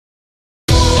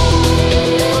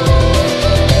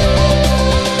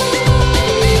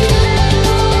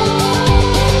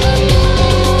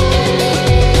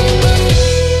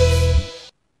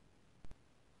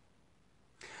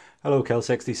Hello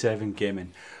Kel67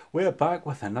 Gaming. We're back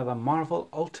with another Marvel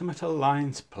Ultimate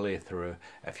Alliance playthrough.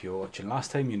 If you were watching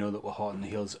last time, you know that we're hot on the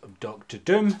heels of Doctor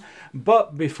Doom.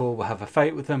 But before we have a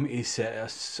fight with him, he set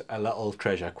us a little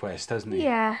treasure quest, hasn't he?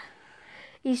 Yeah.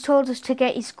 He's told us to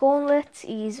get his gauntlet,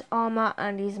 his armour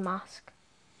and his mask.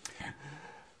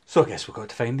 So I guess we've got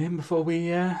to find him before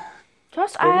we... I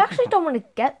actually don't want to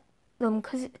get them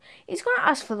because he's going to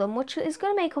ask for them, which is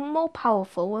going to make him more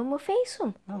powerful when we face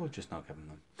him. No, we're just not giving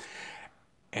them.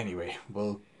 Anyway,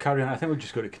 we'll carry on. I think we're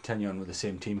just going to continue on with the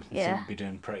same team. They seem to be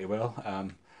doing pretty well.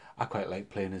 I quite like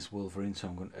playing as Wolverine, so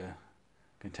I'm going to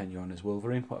continue on as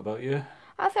Wolverine. What about you?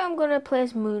 I think I'm going to play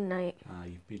as Moon Knight.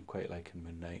 You've been quite liking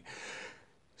Moon Knight.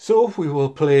 So we will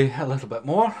play a little bit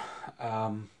more.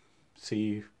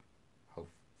 See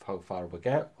how far we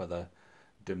get, whether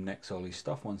Doom nicks all his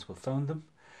stuff once we've found them.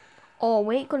 Or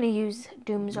we're going to use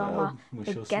Doom's armour we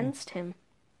against him.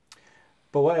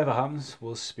 But whatever happens,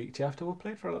 we'll speak to you after we've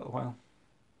played for a little while.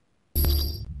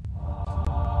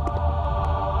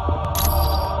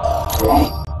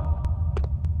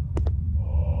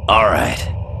 All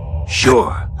right.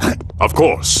 Sure. Of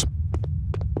course.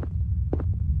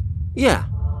 Yeah.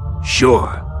 Sure.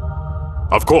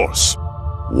 Of course.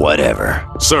 Whatever.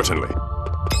 Certainly.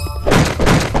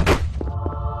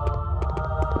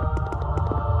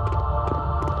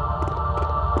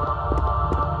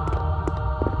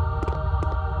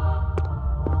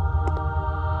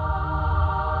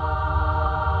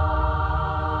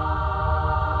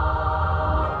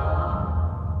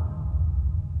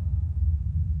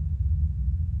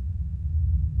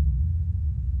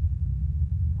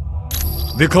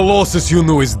 The Colossus you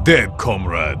knew is dead,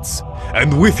 comrades.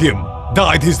 And with him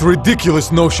died his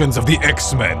ridiculous notions of the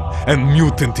X-Men and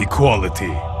mutant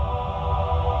equality.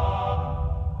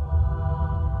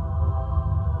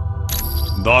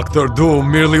 Dr.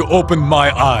 Doom merely opened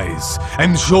my eyes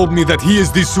and showed me that he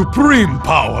is the supreme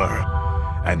power.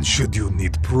 And should you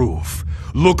need proof,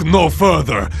 look no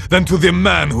further than to the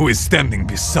man who is standing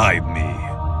beside me.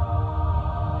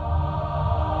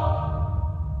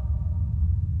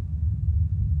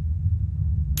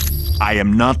 I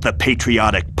am not the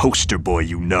patriotic poster boy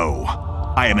you know.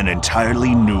 I am an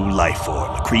entirely new life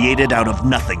form, created out of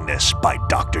nothingness by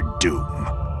Dr. Doom.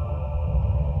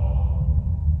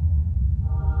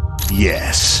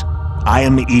 Yes, I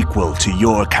am equal to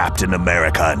your Captain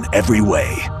America in every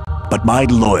way, but my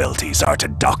loyalties are to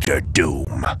Dr.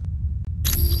 Doom.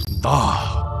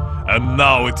 And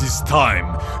now it is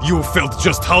time you felt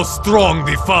just how strong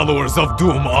the followers of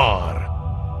Doom are.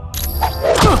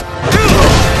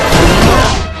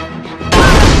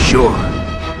 Sure.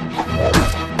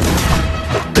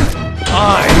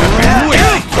 I am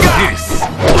waiting for this!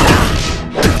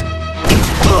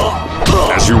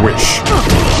 As you wish.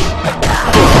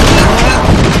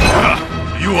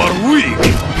 You are weak!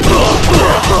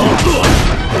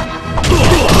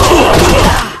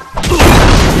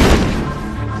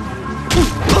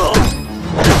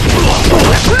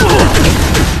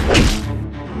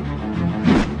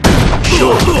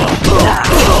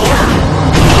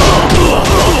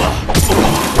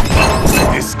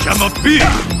 This cannot be!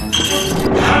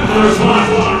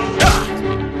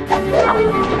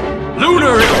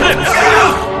 Lunar Eclipse!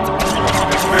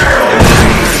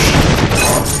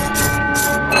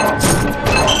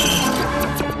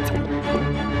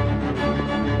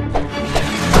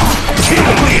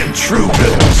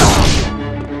 Intruders!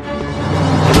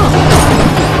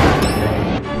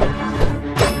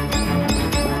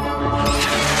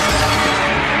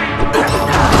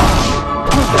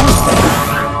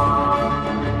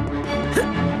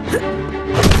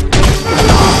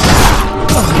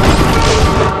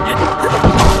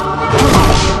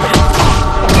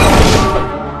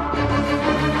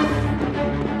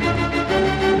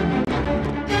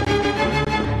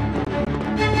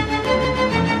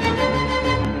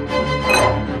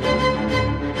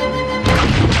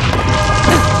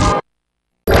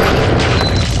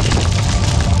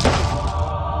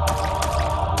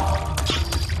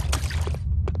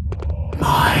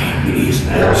 Is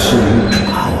absolute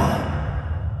power.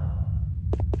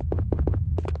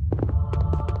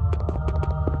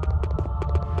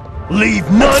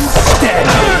 Leave none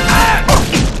standing!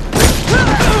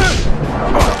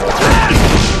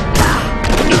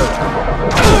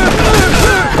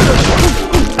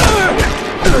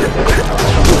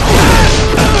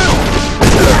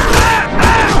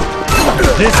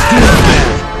 This doomsday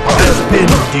has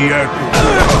been the earth.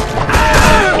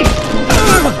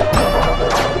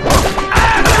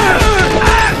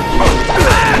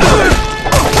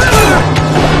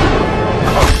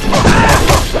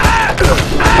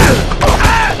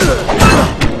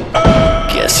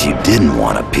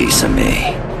 piece of me.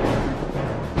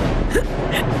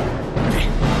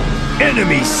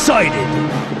 Enemy sighted!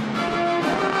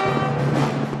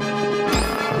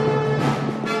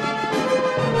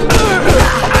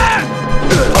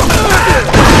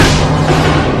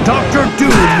 Dr.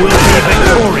 Doom will be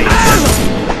victorious!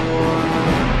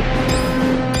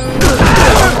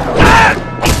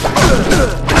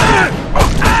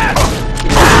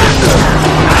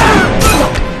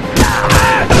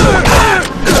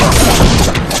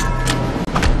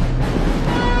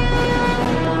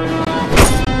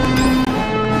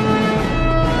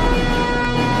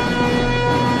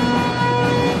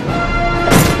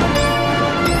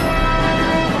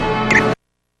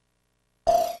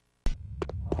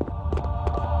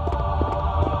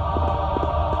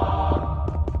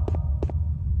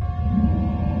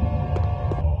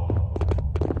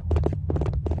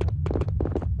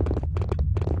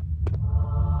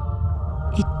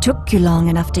 It took you long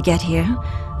enough to get here.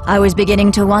 I was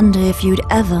beginning to wonder if you'd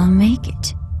ever make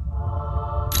it.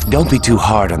 Don't be too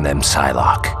hard on them,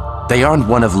 Psylocke. They aren't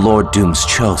one of Lord Doom's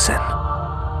chosen.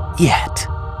 Yet.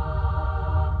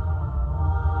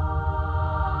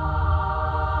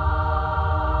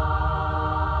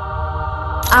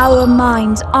 Our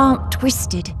minds aren't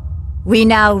twisted. We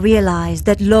now realize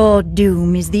that Lord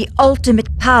Doom is the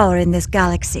ultimate power in this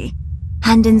galaxy.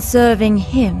 And in serving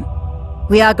him,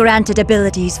 we are granted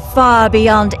abilities far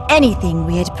beyond anything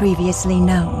we had previously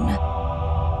known.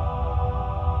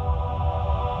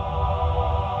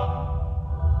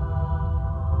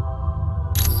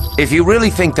 If you really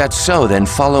think that's so, then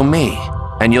follow me,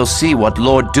 and you'll see what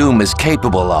Lord Doom is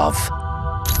capable of.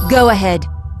 Go ahead.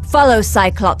 Follow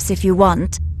Cyclops if you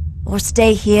want, or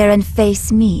stay here and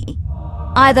face me.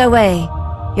 Either way,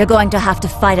 you're going to have to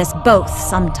fight us both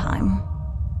sometime.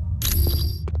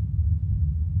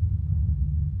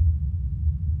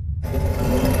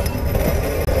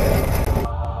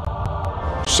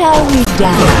 Shall we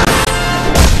dance?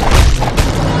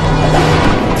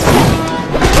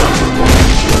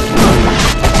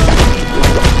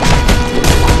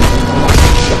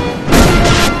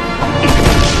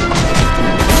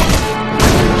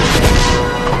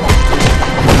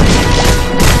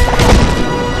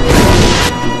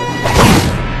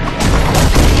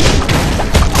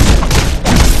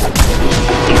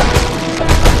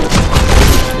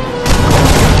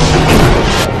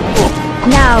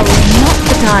 Now, not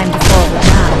the time to fall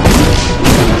down.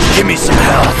 Give me some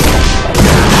help.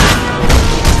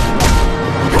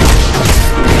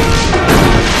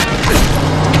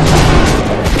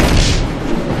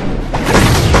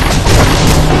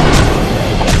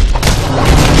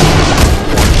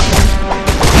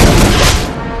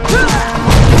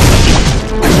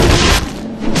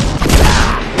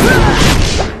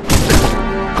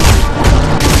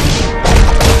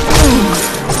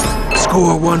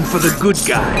 Score one for the good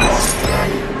guys.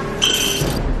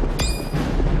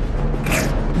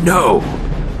 No.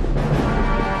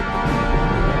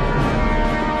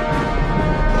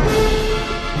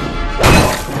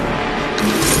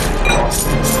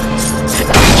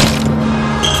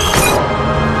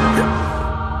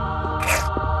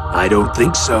 I don't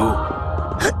think so.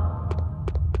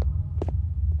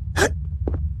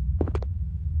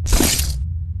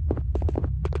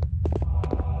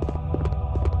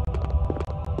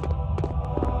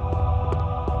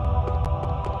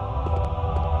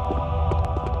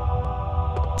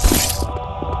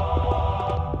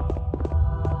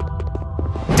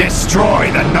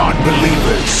 Destroy the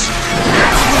non-believers!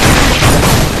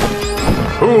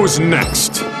 Who's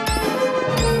next?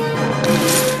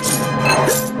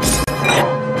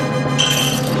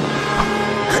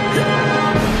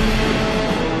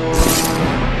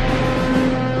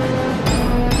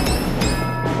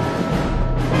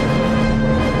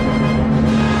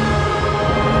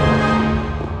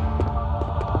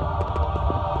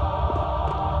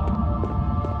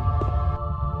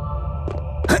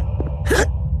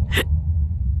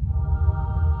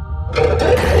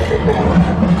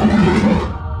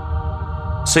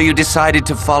 So you decided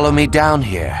to follow me down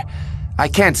here. I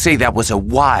can't say that was a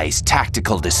wise,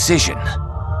 tactical decision.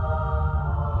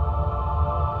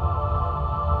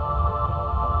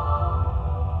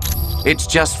 It's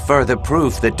just further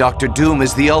proof that Dr. Doom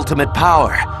is the ultimate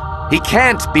power. He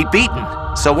can't be beaten,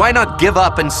 so why not give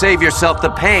up and save yourself the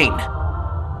pain?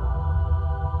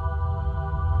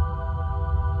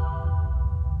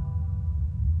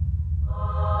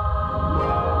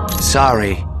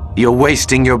 Sorry. You're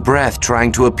wasting your breath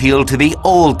trying to appeal to the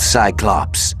old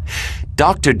Cyclops.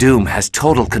 Dr. Doom has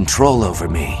total control over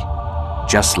me,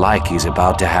 just like he's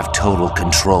about to have total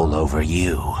control over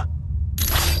you.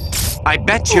 I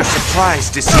bet you're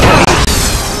surprised to see...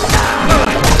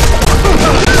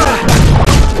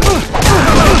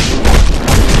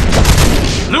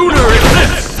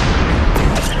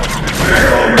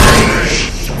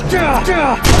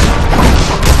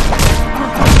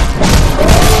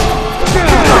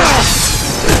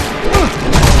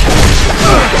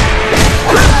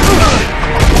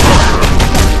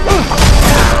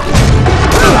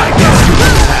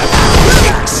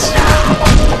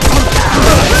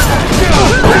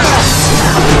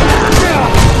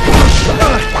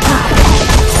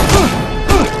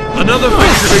 Another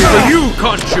victory for you,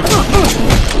 Khonshu!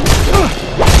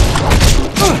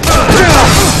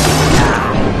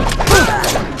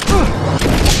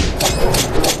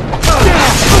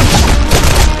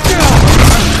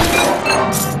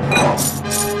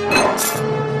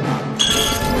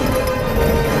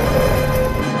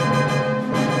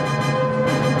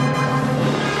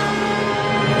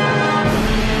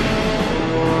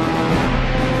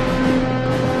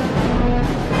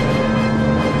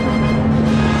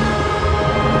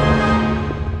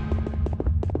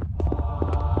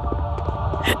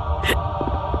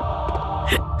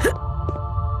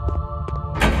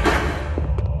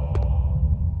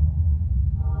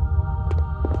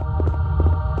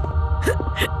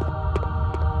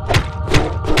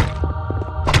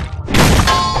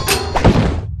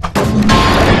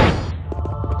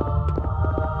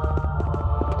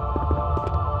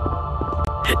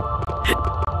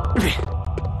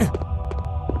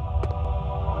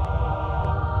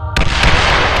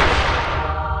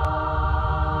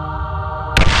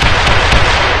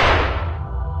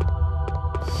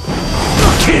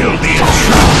 Kill the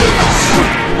intruders!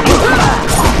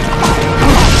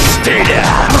 Stay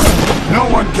down! No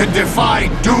one can defy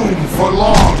Doom for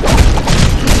long!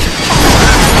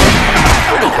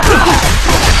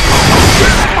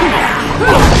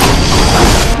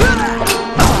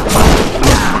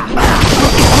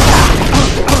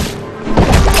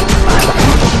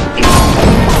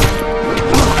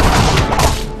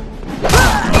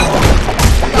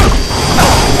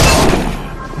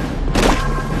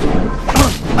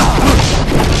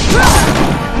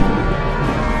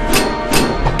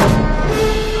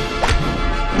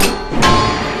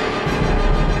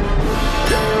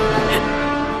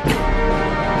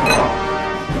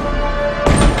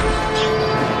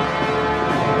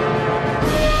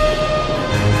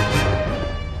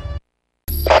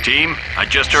 Team, I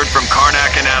just heard from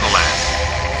Karnak and Adelan.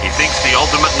 He thinks the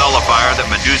ultimate nullifier that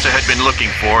Medusa had been looking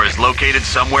for is located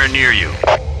somewhere near you.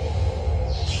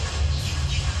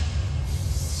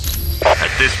 At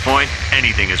this point,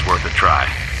 anything is worth a try.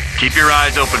 Keep your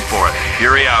eyes open for it.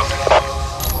 Fury out.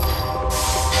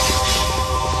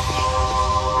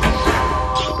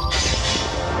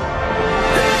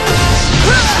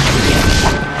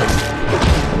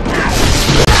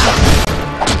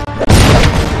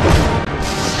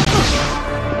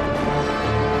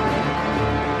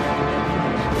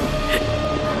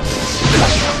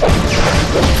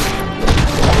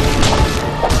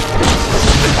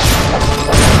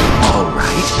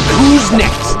 Who's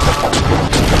next?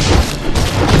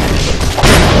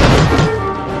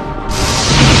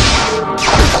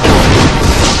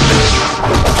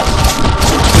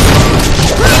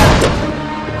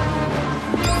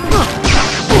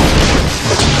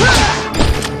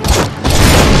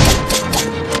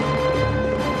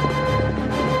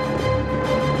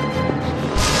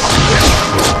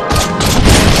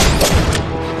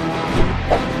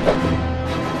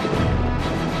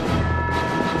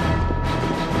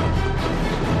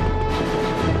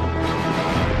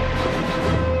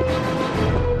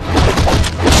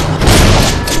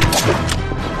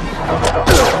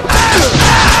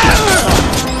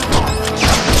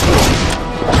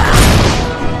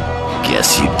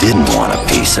 Guess you didn't want a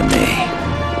piece of me.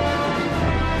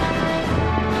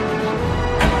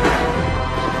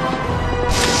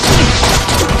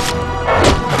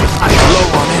 I'm low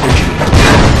on energy.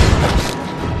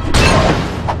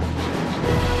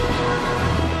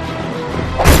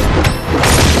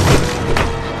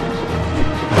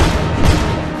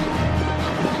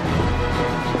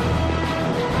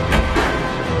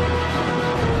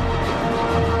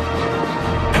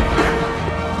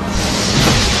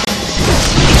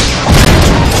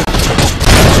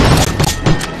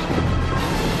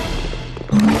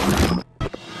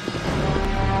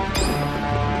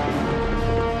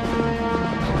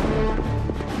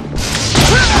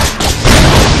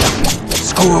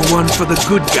 Score one for the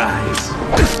good guys.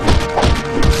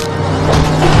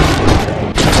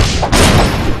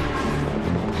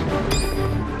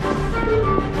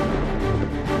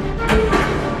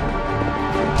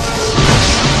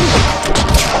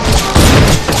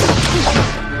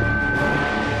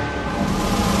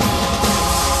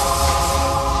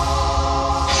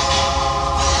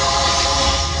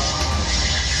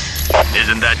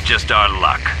 Isn't that just our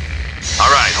luck? All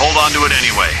right, hold on to it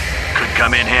anyway. Could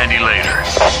come in handy later.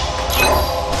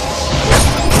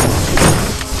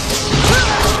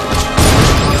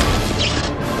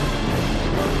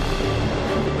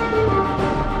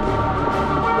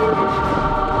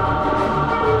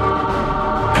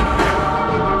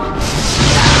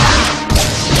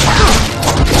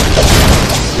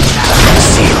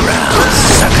 See you around,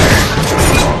 sucker.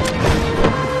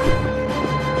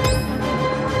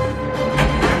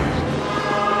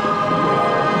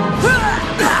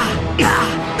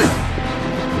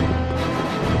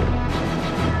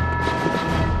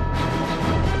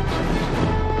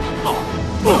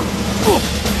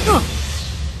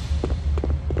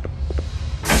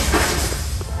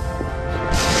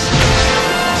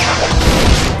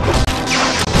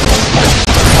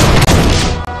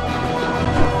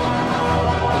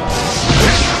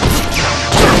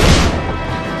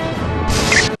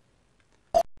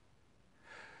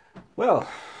 Well,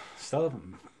 still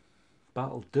haven't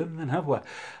battled Doom then, have we?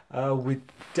 We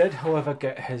did, however,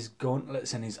 get his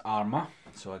gauntlets and his armour,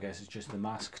 so I guess it's just the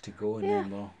mask to go, and then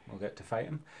we'll get to fight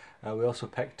him. We also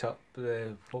picked up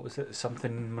the, what was it,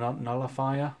 something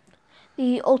nullifier?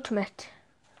 The ultimate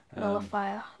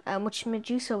nullifier, which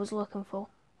Medusa was looking for.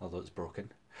 Although it's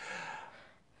broken.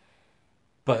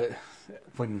 But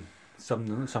when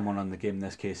someone on the game, in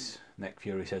this case Nick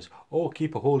Fury, says, "Oh,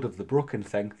 keep a hold of the broken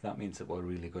thing," that means that we're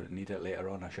really going to need it later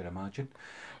on, I should imagine.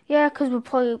 Yeah, because we're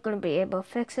probably going to be able to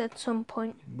fix it at some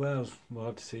point. Well, we'll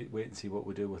have to wait and see what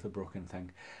we do with the broken thing.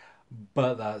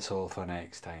 But that's all for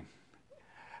next time.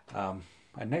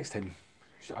 And next time,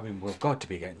 I mean, we've got to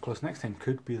be getting close. Next time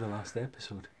could be the last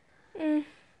episode. In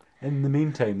the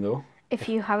meantime, though, if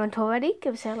you haven't already,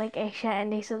 give us a like, a share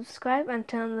and a subscribe, and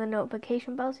turn on the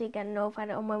notification bell so you get notified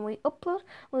on when we upload.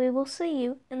 We will see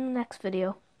you in the next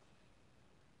video.